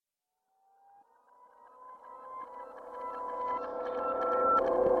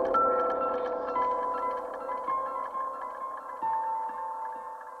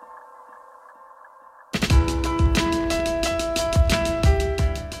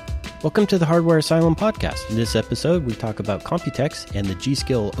Welcome to the Hardware Asylum podcast. In this episode, we talk about Computex and the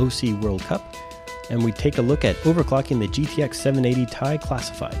G.Skill OC World Cup, and we take a look at overclocking the GTX 780 Ti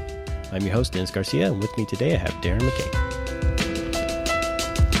Classified. I'm your host, Dennis Garcia, and with me today I have Darren McKay.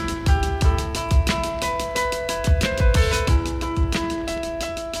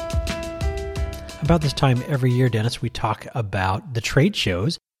 About this time every year, Dennis, we talk about the trade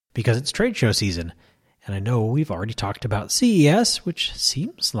shows because it's trade show season. And I know we've already talked about CES, which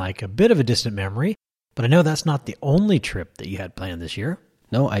seems like a bit of a distant memory, but I know that's not the only trip that you had planned this year.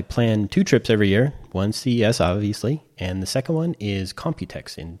 No, I plan 2 trips every year. One CES, obviously, and the second one is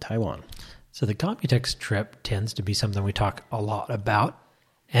Computex in Taiwan. So the Computex trip tends to be something we talk a lot about,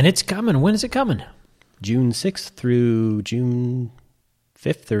 and it's coming. When is it coming? June 6th through June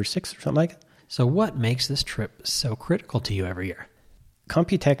 5th or 6th or something like that. So what makes this trip so critical to you every year?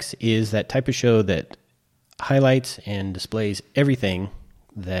 Computex is that type of show that highlights and displays everything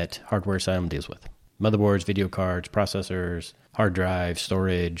that Hardware Asylum deals with. Motherboards, video cards, processors, hard drives,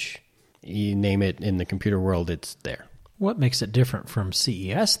 storage, you name it in the computer world, it's there. What makes it different from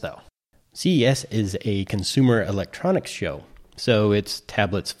CES, though? CES is a consumer electronics show, so it's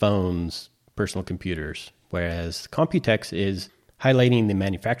tablets, phones, personal computers, whereas Computex is highlighting the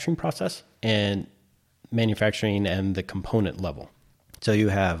manufacturing process and manufacturing and the component level. So you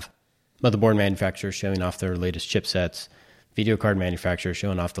have motherboard manufacturers showing off their latest chipsets, video card manufacturers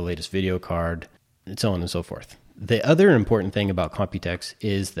showing off the latest video card, and so on and so forth. The other important thing about Computex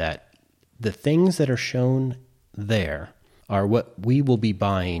is that the things that are shown there are what we will be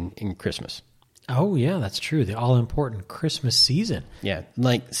buying in Christmas. Oh, yeah, that's true. The all-important Christmas season. Yeah,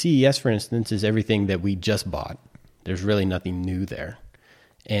 like CES, for instance, is everything that we just bought. There's really nothing new there.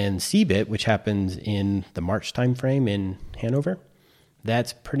 And CeBIT, which happens in the March timeframe in Hanover,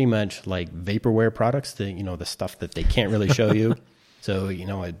 that's pretty much like vaporware products, the stuff that they can't really show you. So,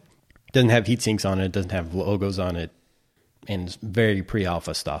 it doesn't have heat sinks on it, it doesn't have logos on it, and it's very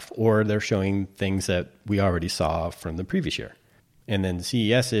pre-alpha stuff. Or they're showing things that we already saw from the previous year. And then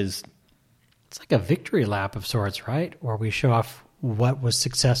CES is... It's like a victory lap of sorts, right? Where we show off what was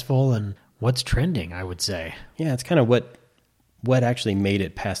successful and what's trending, I would say. Yeah, it's kind of what actually made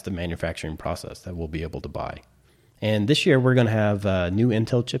it past the manufacturing process that we'll be able to buy. And this year, we're going to have a new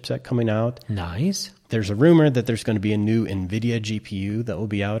Intel chipset coming out. Nice. There's a rumor that there's going to be a new NVIDIA GPU that will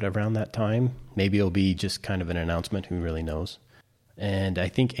be out around that time. Maybe it'll be just kind of an announcement. Who really knows? And I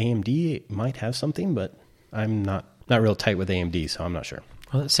think AMD might have something, but I'm not real tight with AMD, so I'm not sure.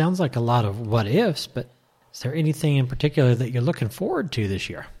 Well, it sounds like a lot of what-ifs, but is there anything in particular that you're looking forward to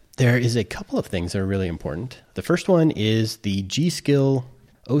this year? There is a couple of things that are really important. The first one is the G.Skill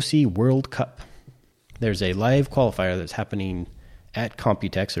OC World Cup. There's a live qualifier that's happening at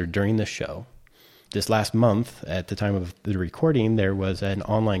Computex or during the show. This last month, at the time of the recording, there was an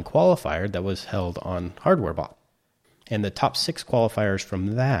online qualifier that was held on HardwareBot. And the top 6 qualifiers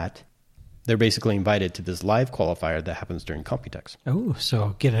from that, they're basically invited to this live qualifier that happens during Computex. Oh,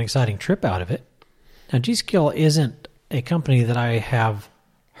 so get an exciting trip out of it. Now, G.Skill isn't a company that I have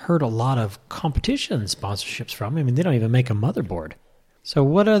heard a lot of competition sponsorships from. I mean, they don't even make a motherboard. So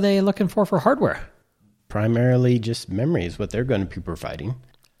what are they looking for hardware? Primarily just memory is what they're going to be providing.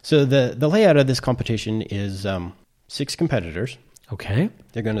 So the layout of this competition is 6 competitors. Okay.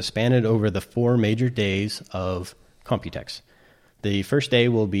 They're going to span it over the 4 major days of Computex. The first day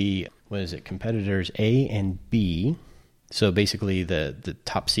will be, competitors A and B. So basically the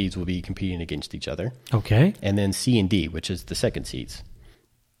top seeds will be competing against each other. Okay. And then C and D, which is the second seeds.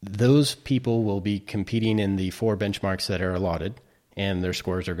 Those people will be competing in the 4 benchmarks that are allotted, and their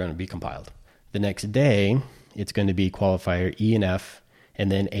scores are going to be compiled. The next day, it's going to be qualifier E and F,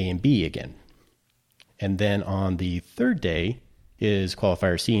 and then A and B again. And then on the third day is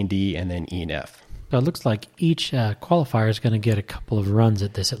qualifier C and D, and then E and F. So it looks like each qualifier is going to get a couple of runs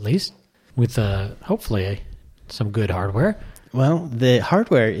at this at least, with hopefully some good hardware. Well, the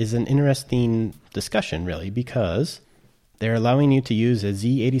hardware is an interesting discussion, really, because they're allowing you to use a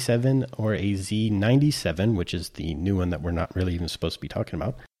Z87 or a Z97, which is the new one that we're not really even supposed to be talking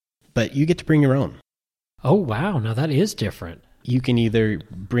about. But you get to bring your own. Oh, wow. Now that is different. You can either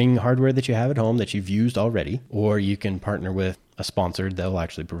bring hardware that you have at home that you've used already, or you can partner with a sponsor that will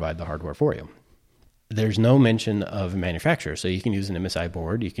actually provide the hardware for you. There's no mention of a manufacturer, so you can use an MSI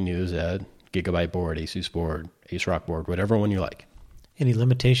board, you can use a Gigabyte board, Asus board, AceRock board, whatever one you like. Any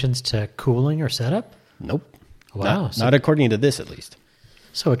limitations to cooling or setup? Nope. Wow. Not according to this, at least.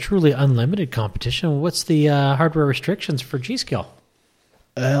 So a truly unlimited competition. What's the hardware restrictions for G.Skill?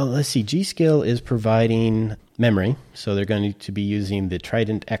 Let's see. G.Skill is providing memory, so they're going to be using the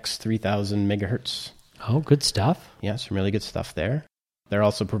Trident X 3000 megahertz. Oh, good stuff. Yeah, some really good stuff there. They're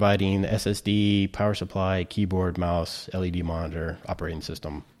also providing SSD, power supply, keyboard, mouse, LED monitor, operating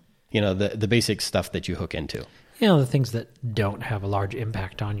system. The basic stuff that you hook into. The things that don't have a large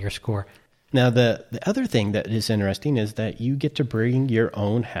impact on your score. Now, the other thing that is interesting is that you get to bring your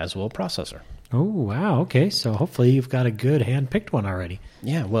own Haswell processor. Oh, wow. Okay, so hopefully you've got a good hand-picked one already.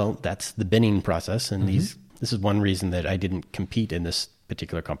 Yeah, well, that's the binning process, and this is one reason that I didn't compete in this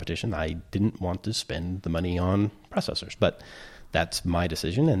particular competition. I didn't want to spend the money on processors, but that's my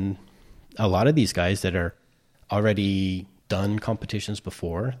decision, and a lot of these guys that are already done competitions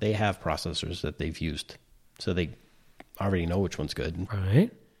before, they have processors that they've used, so they already know which one's good.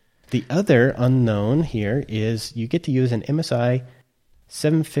 Right. The other unknown here is you get to use an MSI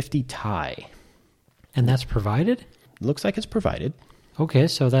 750 Ti. And that's provided? Looks like it's provided. Okay,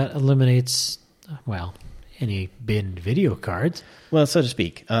 so that eliminates, any binned video cards. Well, so to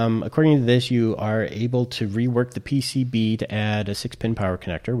speak. According to this, you are able to rework the PCB to add a 6-pin power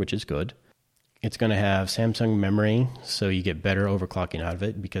connector, which is good. It's going to have Samsung memory, so you get better overclocking out of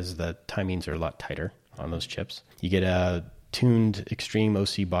it because the timings are a lot tighter on those chips. You get a tuned Extreme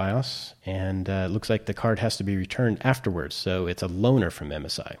OC BIOS, and it looks like the card has to be returned afterwards, so it's a loaner from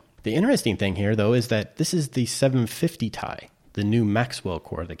MSI. The interesting thing here, though, is that this is the 750 Ti, the new Maxwell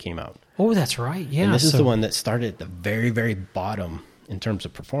core that came out. Oh, that's right, yeah. And this is the one that started at the very, very bottom in terms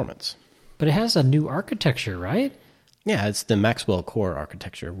of performance. But it has a new architecture, right? Yeah, it's the Maxwell core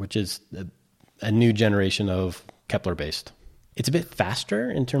architecture, which is a new generation of Kepler-based. It's a bit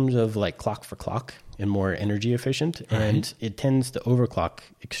faster in terms of like clock for clock and more energy efficient, and it tends to overclock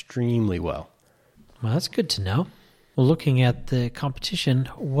extremely well. Well, that's good to know. Well, looking at the competition,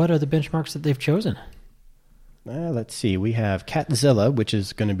 what are the benchmarks that they've chosen? Let's see. We have Catzilla, which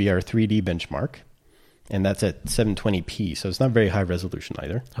is going to be our 3D benchmark, and that's at 720p, so it's not very high resolution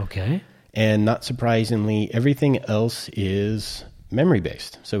either. Okay. And not surprisingly, everything else is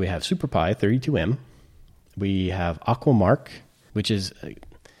memory-based. So we have SuperPi 32M. We have Aquamark, which is...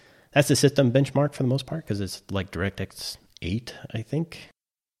 that's the system benchmark for the most part because it's like DirectX 8, I think.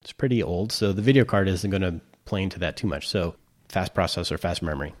 It's pretty old, so the video card isn't going to play into that too much. So fast processor, fast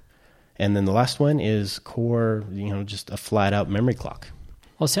memory. And then the last one is Core, just a flat-out memory clock.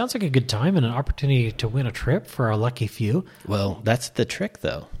 Well, it sounds like a good time and an opportunity to win a trip for our lucky few. Well, that's the trick,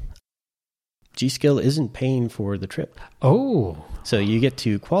 though. G.Skill isn't paying for the trip. Oh. So you get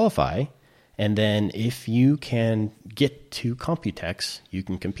to qualify, and then if you can get to Computex, you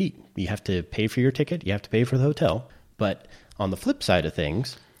can compete. You have to pay for your ticket, you have to pay for the hotel. But on the flip side of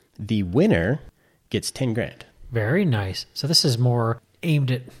things, the winner gets $10,000. Very nice. So this is more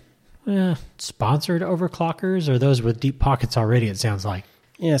aimed at sponsored overclockers or those with deep pockets already, it sounds like.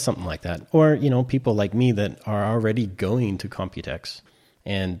 Yeah, something like that. Or, people like me that are already going to Computex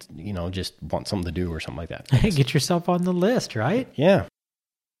and, just want something to do or something like that. Get yourself on the list, right? Yeah.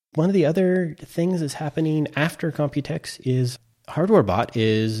 One of the other things that's happening after Computex is HardwareBot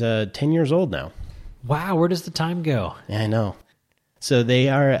is 10 years old now. Wow, where does the time go? Yeah, I know. So they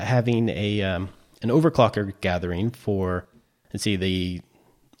are having an overclocker gathering for, the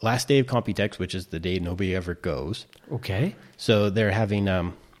last day of Computex, which is the day nobody ever goes. Okay. So they're having...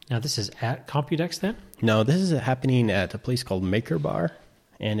 now this is at Computex then? No, this is happening at a place called Maker Bar,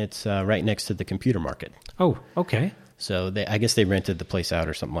 and it's right next to the computer market. Oh, okay. So I guess they rented the place out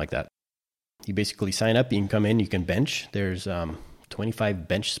or something like that. You basically sign up, you can come in, you can bench. There's 25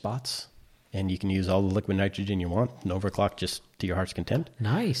 bench spots, and you can use all the liquid nitrogen you want and overclock just to your heart's content.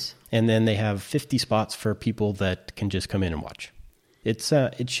 Nice. And then they have 50 spots for people that can just come in and watch. It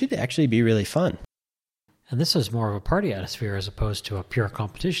should actually be really fun. And this is more of a party atmosphere as opposed to a pure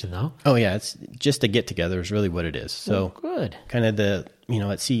competition, though. Oh, yeah. It's just a get-together is really what it is. So good. Kind of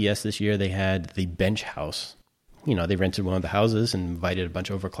at CES this year, they had the bench house. They rented one of the houses and invited a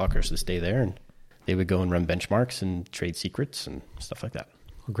bunch of overclockers to stay there, and they would go and run benchmarks and trade secrets and stuff like that.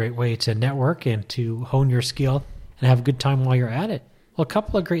 A great way to network and to hone your skill and have a good time while you're at it. Well, a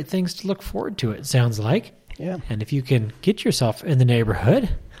couple of great things to look forward to, it sounds like. Yeah. And if you can get yourself in the neighborhood...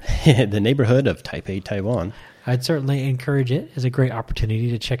 the neighborhood of Taipei, Taiwan. I'd certainly encourage it as a great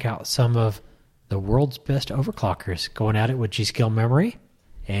opportunity to check out some of the world's best overclockers going at it with G.Skill memory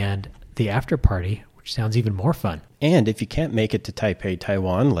and the after party, which sounds even more fun. And if you can't make it to Taipei,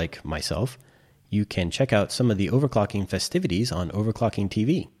 Taiwan, like myself, you can check out some of the overclocking festivities on Overclocking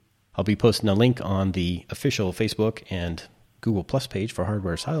TV. I'll be posting a link on the official Facebook and Google Plus page for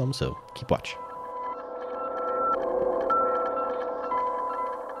Hardware Asylum, so keep watch.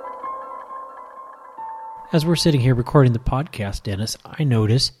 As we're sitting here recording the podcast, Dennis, I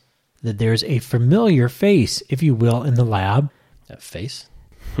notice that there's a familiar face, if you will, in the lab. A face?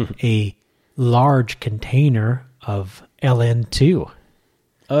 A large container of LN2.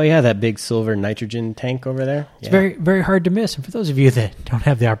 Oh, yeah, that big silver nitrogen tank over there. It's very, very hard to miss. And for those of you that don't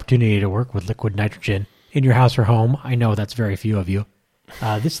have the opportunity to work with liquid nitrogen in your house or home, I know that's very few of you.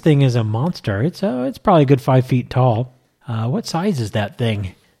 This thing is a monster. It's probably a good 5 feet tall. What size is that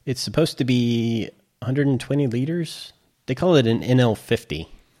thing? It's supposed to be 120 liters. They call it an NL50,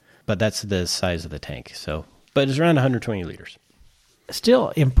 but that's the size of the tank. But it's around 120 liters. Still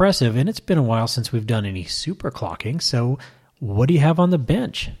impressive, and it's been a while since we've done any superclocking. So what do you have on the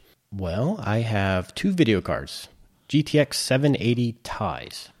bench? Well, I have 2 video cards, GTX 780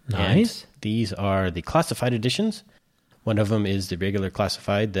 Tis. Nice. And these are the classified editions. One of them is the regular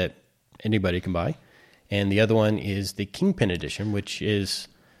classified that anybody can buy. And the other one is the Kingpin edition, which is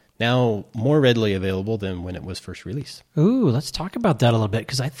now more readily available than when it was first released. Ooh, let's talk about that a little bit,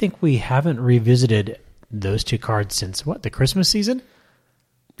 because I think we haven't revisited those 2 cards since, the Christmas season?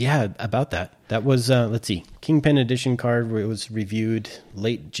 Yeah, about that. That was, let's see, Kingpin edition card was reviewed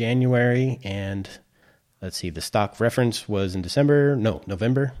late January, and let's see, the stock reference was in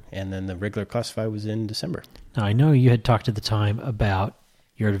November, and then the regular classified was in December. Now, I know you had talked at the time about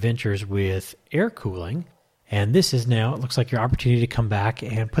your adventures with air cooling, and this is now, it looks like your opportunity to come back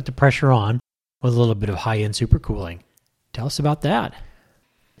and put the pressure on with a little bit of high-end supercooling. Tell us about that.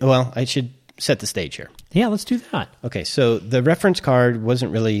 Well, I should set the stage here. Yeah, let's do that. Okay, so the reference card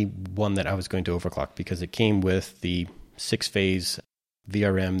wasn't really one that I was going to overclock because it came with the 6-phase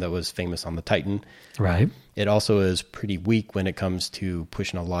VRM that was famous on the Titan. Right. It also is pretty weak when it comes to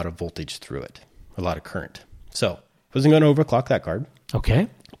pushing a lot of voltage through it, a lot of current. So I wasn't going to overclock that card. Okay.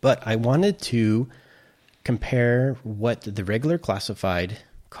 But I wanted to compare what the regular classified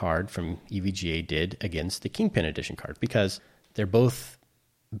card from EVGA did against the Kingpin edition card, because they're both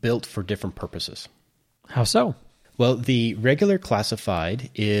built for different purposes. How so? Well, the regular classified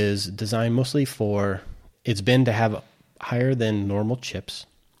is designed mostly for, it's been to have higher than normal chips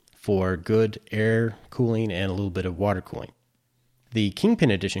for good air cooling and a little bit of water cooling. The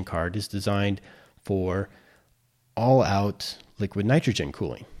Kingpin edition card is designed for all-out liquid nitrogen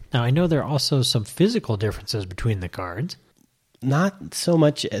cooling. Now, I know there are also some physical differences between the cards. Not so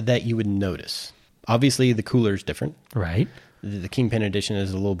much that you would notice. Obviously, the cooler is different. Right. The Kingpin edition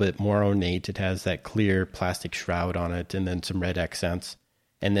is a little bit more ornate. It has that clear plastic shroud on it and then some red accents.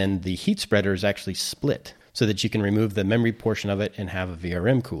 And then the heat spreader is actually split so that you can remove the memory portion of it and have a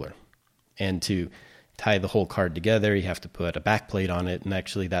VRM cooler. And to tie the whole card together, you have to put a backplate on it, and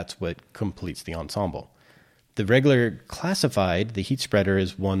actually that's what completes the ensemble. The regular classified, the heat spreader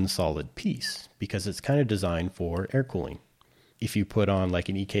is one solid piece because it's kind of designed for air cooling. If you put on like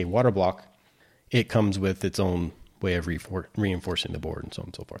an EK water block, it comes with its own way of reinforcing the board and so on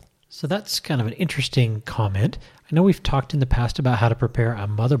and so forth. So that's kind of an interesting comment. I know we've talked in the past about how to prepare a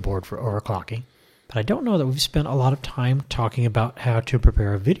motherboard for overclocking, but I don't know that we've spent a lot of time talking about how to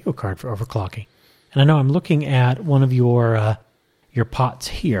prepare a video card for overclocking. And I know I'm looking at one of your pots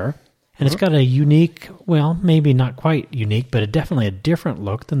here, and it's got a unique, well, maybe not quite unique, but definitely a different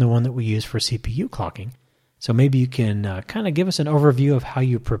look than the one that we use for CPU clocking. So maybe you can kind of give us an overview of how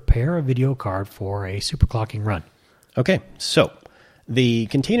you prepare a video card for a superclocking run. Okay, so the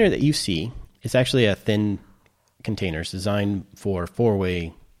container that you see is actually a thin container. It's designed for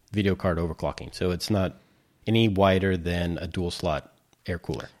 4-way video card overclocking. So it's not any wider than a dual slot air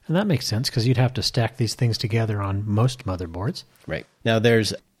cooler. And that makes sense because you'd have to stack these things together on most motherboards. Right. Now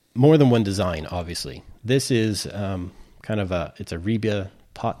there's more than one design, obviously. This is it's a Reba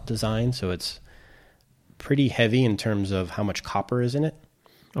pot design, so it's pretty heavy in terms of how much copper is in it.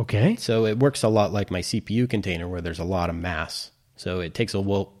 Okay. So it works a lot like my CPU container where there's a lot of mass. So it takes a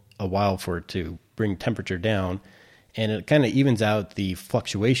while for it to bring temperature down, and it kind of evens out the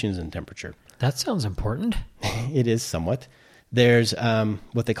fluctuations in temperature. That sounds important. It is somewhat. There's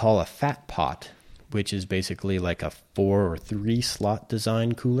what they call a fat pot, which is basically like a 4 or 3 slot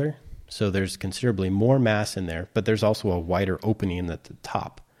design cooler. So there's considerably more mass in there, but there's also a wider opening at the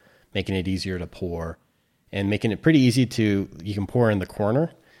top, making it easier to pour and making it pretty easy you can pour in the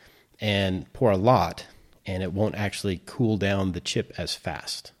corner and pour a lot, and it won't actually cool down the chip as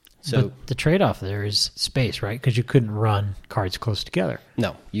fast. So but the trade-off there is space, right? Because you couldn't run cards close together.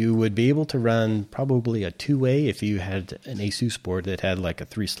 No, you would be able to run probably a 2-way if you had an Asus board that had like a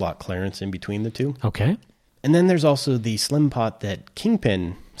 3-slot clearance in between the two. Okay. And then there's also the slim pot that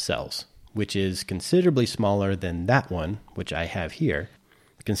Kingpin sells, which is considerably smaller than that one, which I have here.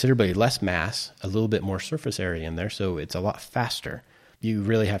 Considerably less mass, a little bit more surface area in there, so it's a lot faster. You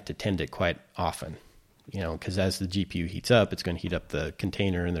really have to tend it quite often, because as the GPU heats up, it's going to heat up the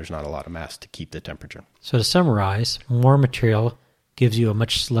container, and there's not a lot of mass to keep the temperature. So to summarize, more material gives you a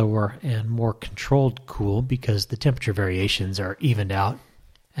much slower and more controlled cool because the temperature variations are evened out.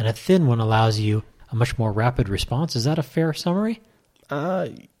 and a thin one allows you a much more rapid response. Is that a fair summary?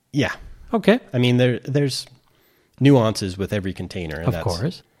 Yeah. Okay. I mean, there's nuances with every container. And Of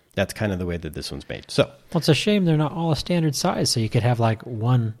course. That's kind of the way that this one's made. So, Well, it's a shame they're not all a standard size, so you could have like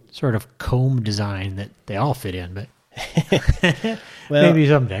one sort of comb design that they all fit in, but well, maybe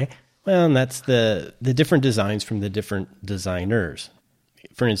someday. Well, and that's the different designs from the different designers.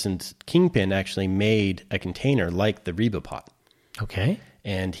 For instance, Kingpin actually made a container like the Reba pot. Okay.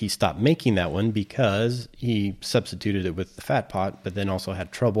 And he stopped making that one because he substituted it with the fat pot, but then also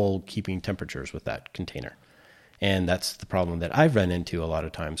had trouble keeping temperatures with that container. And that's the problem that I've run into a lot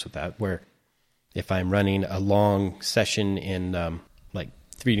of times with that, where if I'm running a long session in like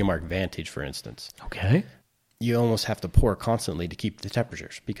 3D Mark Vantage, for instance, Okay. you almost have to pour constantly to keep the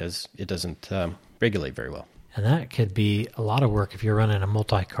temperatures because it doesn't regulate very well. And that could be a lot of work if you're running a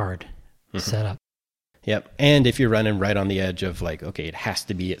multi-card setup. Yep. And if you're running right on the edge of like, okay, it has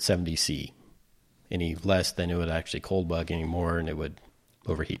to be at 70C. Any less, then it would actually cold bug. Any more, and it would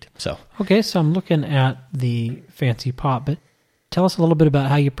overheat. So Okay, so I'm looking at the fancy pot, but tell us a little bit about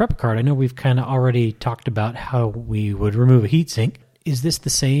how you prep a card. I know we've kind of already talked about how we would remove a heatsink. Is this the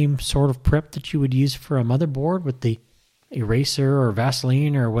same sort of prep that you would use for a motherboard with the eraser or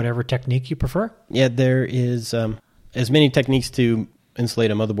Vaseline or whatever technique you prefer? yeah, there is as many techniques to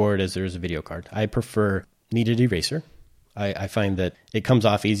insulate a motherboard as there is a video card. I prefer kneaded eraser. I find that it comes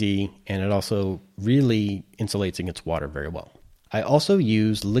off easy and it also really insulates against water very well. I also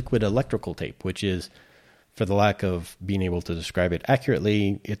use liquid electrical tape, which is, for the lack of being able to describe it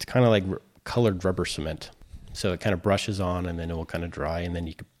accurately, it's kind of like colored rubber cement. So it kind of brushes on and then it will kind of dry, and then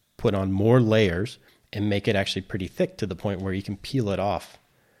you can put on more layers and make it actually pretty thick to the point where you can peel it off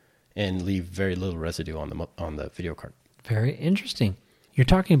and leave very little residue on the video card. Very interesting. You're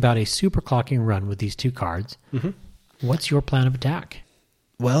talking about a superclocking run with these two cards. Mm-hmm. What's your plan of attack?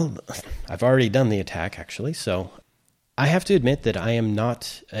 Well, I've already done the attack, actually, so I have to admit that I am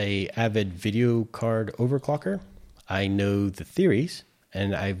not an avid video card overclocker. I know the theories,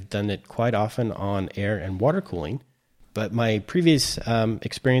 and I've done it quite often on air and water cooling, but my previous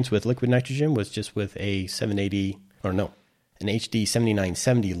experience with liquid nitrogen was just with an HD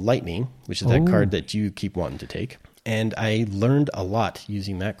 7970 Lightning, which is that card that you keep wanting to take. And I learned a lot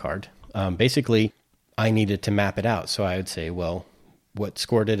using that card. Basically, I needed to map it out. So I would say, well, what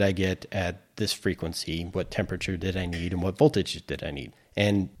score did I get at this frequency? What temperature did I need? And what voltage did I need?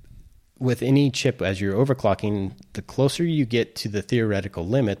 And with any chip, as you're overclocking, the closer you get to the theoretical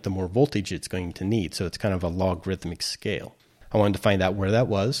limit, the more voltage it's going to need. So it's kind of a logarithmic scale. I wanted to find out where that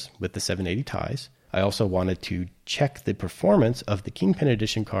was with the 780 ties. I also wanted to check the performance of the Kingpin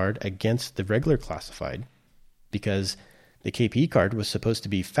Edition card against the regular classified, because the KPE card was supposed to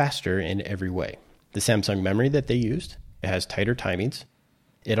be faster in every way. The Samsung memory that they used, it has tighter timings.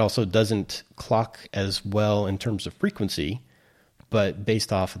 It also doesn't clock as well in terms of frequency, but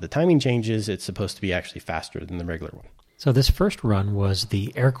based off of the timing changes, it's supposed to be actually faster than the regular one. So this first run was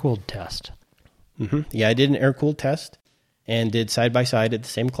the air-cooled test. Mm-hmm. Yeah, I did an air-cooled test and did side-by-side at the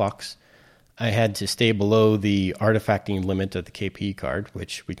same clocks. I had to stay below the artifacting limit of the KPE card,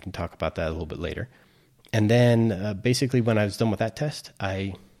 which we can talk about that a little bit later. And then basically when I was done with that test,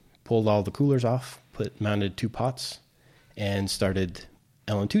 I pulled all the coolers off, mounted 2 pots, and started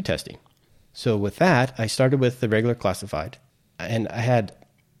LN2 testing. So with that, I started with the regular classified, and I had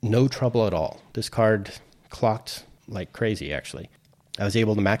no trouble at all. This card clocked like crazy, actually. I was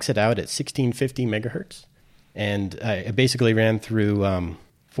able to max it out at 1650 megahertz, and I basically ran through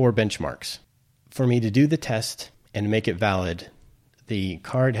 4 benchmarks. For me to do the test and make it valid, the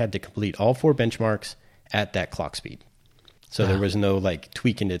card had to complete all 4 benchmarks at that clock speed. So there was no like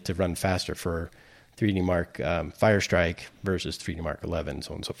tweaking it to run faster for 3D Mark Firestrike versus 3D Mark 11,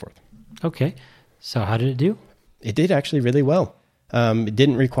 so on and so forth. Okay. So how did it do? It did actually really well. It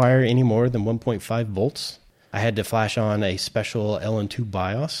didn't require any more than 1.5 volts. I had to flash on a special LN2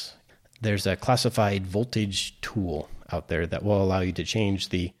 BIOS. There's a classified voltage tool out there that will allow you to change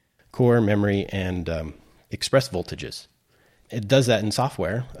the core, memory, and express voltages. It does that in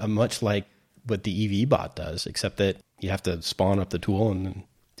software, much like what the EV bot does, except that you have to spawn up the tool and then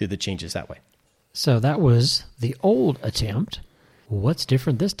do the changes that way. So that was the old attempt. What's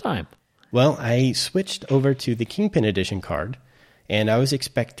different this time? Well, I switched over to the Kingpin Edition card, and I was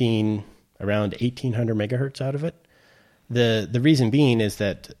expecting around 1800 megahertz out of it. The reason being is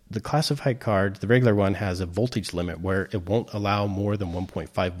that the classified card, the regular one, has a voltage limit where it won't allow more than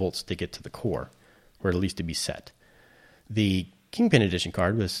 1.5 volts to get to the core, or at least to be set. The Kingpin Edition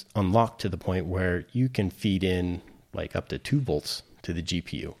card was unlocked to the point where you can feed in like up to 2 volts to the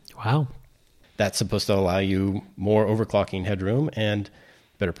GPU. Wow. That's supposed to allow you more overclocking headroom, and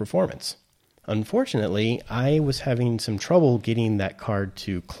better performance. Unfortunately, I was having some trouble getting that card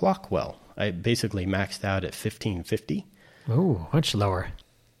to clock well. I basically maxed out at 1550. Oh, much lower.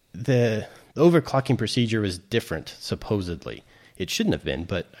 The overclocking procedure was different, supposedly. It shouldn't have been,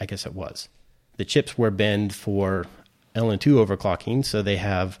 but I guess it was. The chips were bent for LN2 overclocking, so they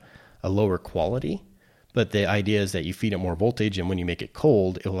have a lower quality. But the idea is that you feed it more voltage, and when you make it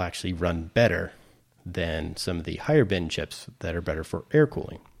cold, it will actually run better than some of the higher bend chips that are better for air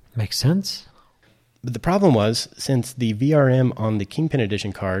cooling. Makes sense. But the problem was, since the VRM on the Kingpin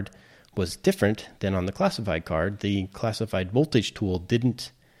Edition card was different than on the classified card, the classified voltage tool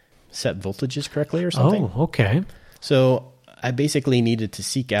didn't set voltages correctly or something. Oh, okay. So I basically needed to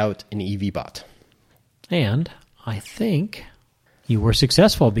seek out an EV bot. And I think you were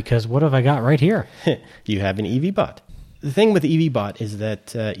successful, because what have I got right here? You have an EV bot. The thing with the EV bot is that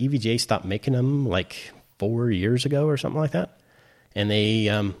EVGA stopped making them like 4 years ago or something like that. And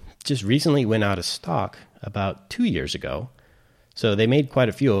they just recently went out of stock about 2 years ago. So they made quite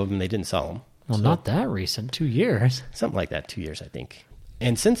a few of them. They didn't sell them. Well, so, not that recent, 2 years. Something like that, 2 years, I think.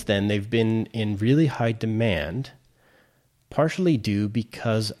 And since then, they've been in really high demand, partially due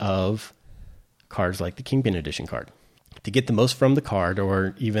because of cards like the Kingpin Edition card. To get the most from the card,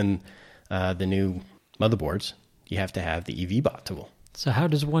 or even the new motherboards, you have to have the EV bot tool. So how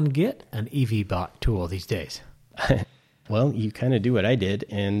does one get an EV bot tool these days? Well, you kind of do what I did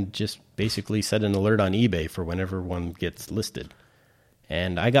and just basically set an alert on eBay for whenever one gets listed.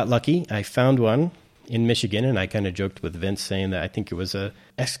 And I got lucky. I found one in Michigan, and I kind of joked with Vince saying that I think it was a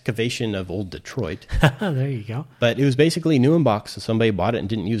excavation of old Detroit. There you go. But it was basically new in box, so somebody bought it and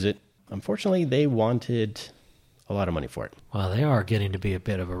didn't use it. Unfortunately, they wanted a lot of money for it. Well, they are getting to be a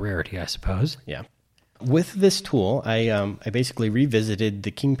bit of a rarity, I suppose. Yeah. With this tool, I basically revisited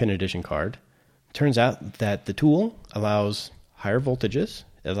the Kingpin Edition card. Turns out that the tool allows higher voltages.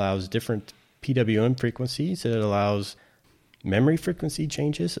 It allows different PWM frequencies. It allows memory frequency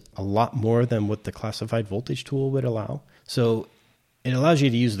changes a lot more than what the classified voltage tool would allow. So it allows you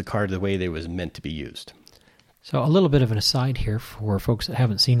to use the card the way they was meant to be used. So a little bit of an aside here for folks that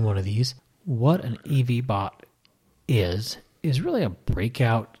haven't seen one of these. What an EV bot is really a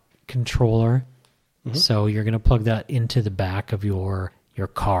breakout controller. Mm-hmm. So you're going to plug that into the back of your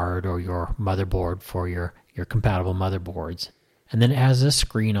card or your motherboard for your compatible motherboards. And then it has a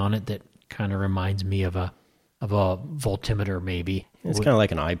screen on it that kind of reminds me of a voltimeter, maybe. It's kind of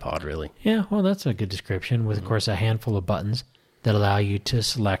like an iPod, really. Yeah, well, that's a good description, with, of course, a handful of buttons that allow you to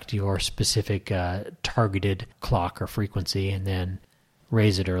select your specific targeted clock or frequency and then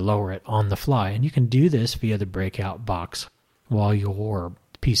raise it or lower it on the fly. And you can do this via the breakout box while your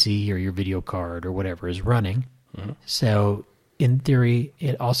PC or your video card or whatever is running. Mm-hmm. So in theory,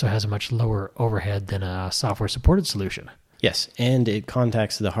 it also has a much lower overhead than a software-supported solution. Yes, and it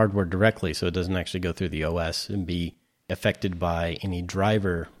contacts the hardware directly, so it doesn't actually go through the OS and be affected by any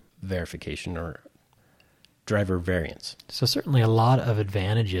driver verification or driver variants. So certainly a lot of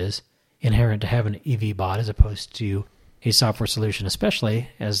advantages inherent to having an EV bot as opposed to a software solution, especially,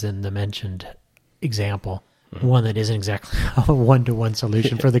 as in the mentioned example, one that isn't exactly a one-to-one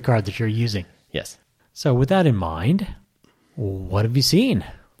solution for the card that you're using. Yes. So with that in mind, what have you seen?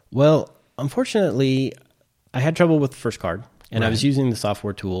 Well, unfortunately, I had trouble with the first card, and right. I was using the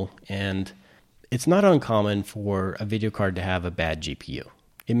software tool, and it's not uncommon for a video card to have a bad GPU.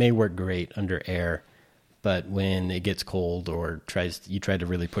 It may work great under air, but when it gets cold or you try to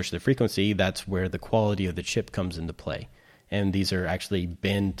really push the frequency, that's where the quality of the chip comes into play. And these are actually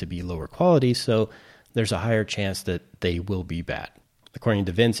bent to be lower quality, so there's a higher chance that they will be bad. According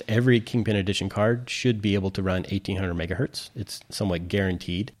to Vince, every Kingpin Edition card should be able to run 1800 megahertz. It's somewhat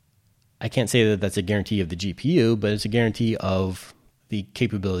guaranteed. I can't say that that's a guarantee of the GPU, but it's a guarantee of the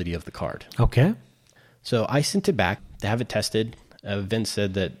capability of the card. Okay. So I sent it back to have it tested. Vince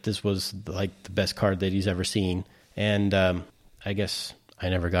said that this was like the best card that he's ever seen. And I guess I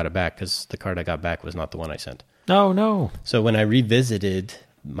never got it back because the card I got back was not the one I sent. Oh, no. So when I revisited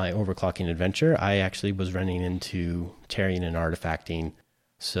my overclocking adventure, I actually was running into tearing and artifacting.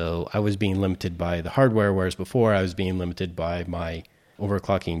 So I was being limited by the hardware, whereas before I was being limited by my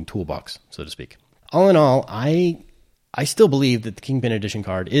overclocking toolbox, so to speak. All in all, I still believe that the Kingpin Edition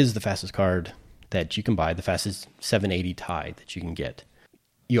card is the fastest card that you can buy, the fastest 780 Ti that you can get.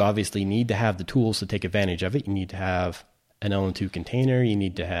 You obviously need to have the tools to take advantage of it. You need to have an LN2 container. You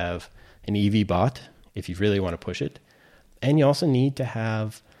need to have an EV bot if you really want to push it. And you also need to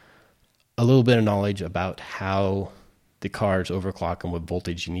have a little bit of knowledge about how the cards overclock and what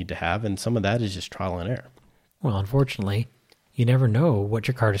voltage you need to have. And some of that is just trial and error. Well, unfortunately, you never know what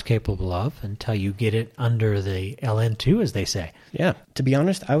your card is capable of until you get it under the LN2, as they say. Yeah, to be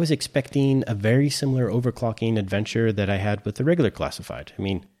honest, I was expecting a very similar overclocking adventure that I had with the regular classified. I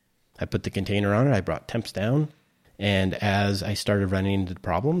mean, I put the container on it, I brought temps down, and as I started running into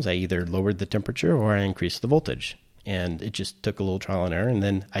problems, I either lowered the temperature or I increased the voltage. And it just took a little trial and error, and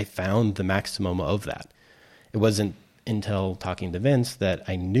then I found the maximum of that. It wasn't until talking to Vince that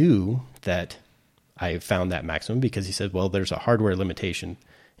I knew that I found that maximum, because he said, well, there's a hardware limitation,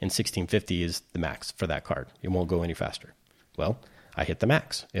 and 1650 is the max for that card. It won't go any faster. Well, I hit the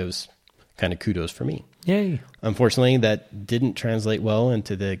max. It was kind of kudos for me. Yay. Unfortunately, that didn't translate well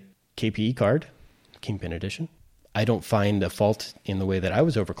into the KPE card, Kingpin Edition. I don't find a fault in the way that I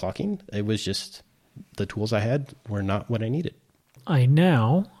was overclocking. It was just the tools I had were not what I needed.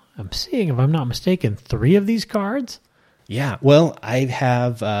 I'm seeing, if I'm not mistaken, 3 of these cards. Yeah, well, I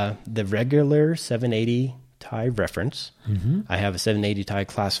have the regular 780 Ti reference. Mm-hmm. I have a 780 Ti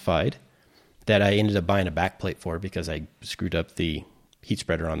classified that I ended up buying a backplate for because I screwed up the heat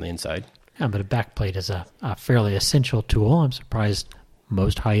spreader on the inside. Yeah, but a backplate is a fairly essential tool. I'm surprised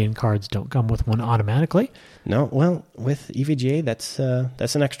most high-end cards don't come with one automatically. No, well, with EVGA, that's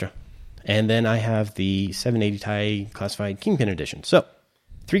an extra. And then I have the 780 Ti classified Kingpin Edition. So,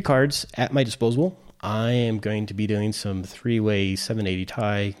 3 cards at my disposal. I am going to be doing some 3-way 780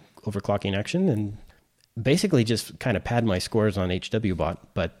 Ti overclocking action and basically just kind of pad my scores on HWBot,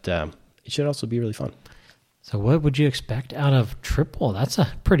 but it should also be really fun. So what would you expect out of triple? That's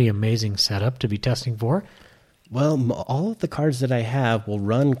a pretty amazing setup to be testing for. Well, all of the cards that I have will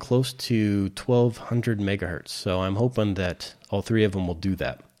run close to 1200 megahertz, so I'm hoping that all 3 of them will do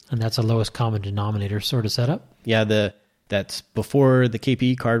that. And that's a lowest common denominator sort of setup? Yeah, that's before the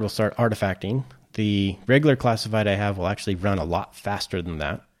KPE card will start artifacting. The regular classified I have will actually run a lot faster than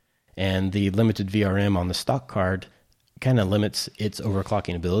that. And the limited VRM on the stock card kind of limits its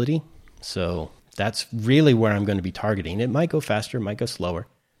overclocking ability. So that's really where I'm going to be targeting. It might go faster, it might go slower.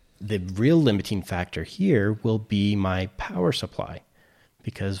 The real limiting factor here will be my power supply,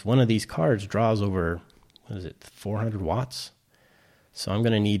 because one of these cards draws over, 400 watts? So I'm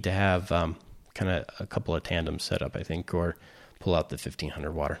going to need to have kind of a couple of tandems set up, I think, or pull out the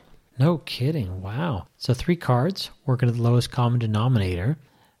 1500 watt. No kidding. Wow. So 3 cards, working at the lowest common denominator.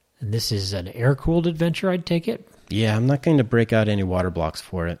 And this is an air-cooled adventure, I'd take it? Yeah, I'm not going to break out any water blocks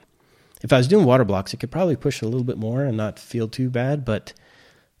for it. If I was doing water blocks, it could probably push a little bit more and not feel too bad. But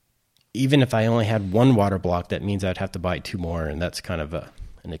even if I only had 1 water block, that means I'd have to buy 2 more. And that's kind of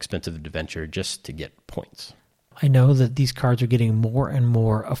an expensive adventure just to get points. I know that these cards are getting more and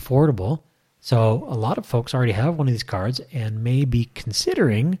more affordable. So a lot of folks already have one of these cards and may be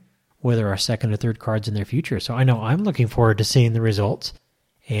considering whether our second or third cards in their future. So I know I'm looking forward to seeing the results.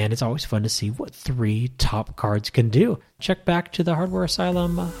 And it's always fun to see what 3 top cards can do. Check back to the Hardware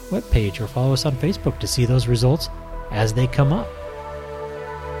Asylum webpage or follow us on Facebook to see those results as they come up.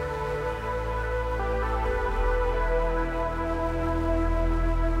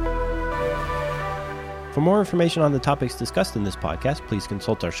 For more information on the topics discussed in this podcast, please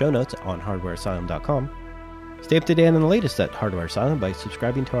consult our show notes on hardwareasylum.com. Stay up to date on the latest at Hardware Asylum by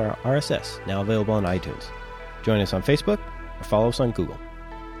subscribing to our RSS, now available on iTunes. Join us on Facebook or follow us on Google.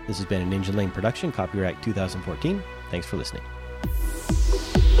 This has been a Ninja Lane production, copyright 2014. Thanks for listening.